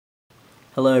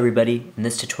Hello everybody, in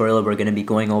this tutorial we're going to be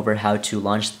going over how to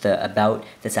launch the About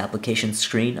This Application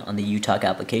screen on the YouTalk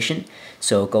application.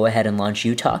 So go ahead and launch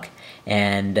YouTalk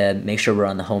and make sure we're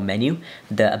on the home menu.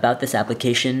 The About This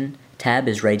Application tab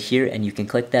is right here, and you can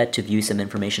click that to view some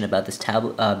information about this tab,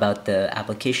 about the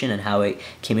application and how it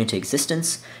came into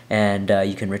existence. And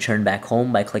you can return back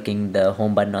home by clicking the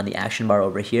home button on the action bar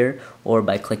over here, or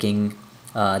by clicking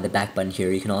the back button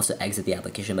here. You can also exit the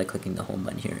application by clicking the home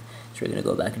button here. So we're going to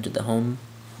go back into the home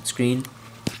screen,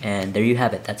 and there you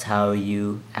have it. That's how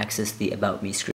you access the About Me screen.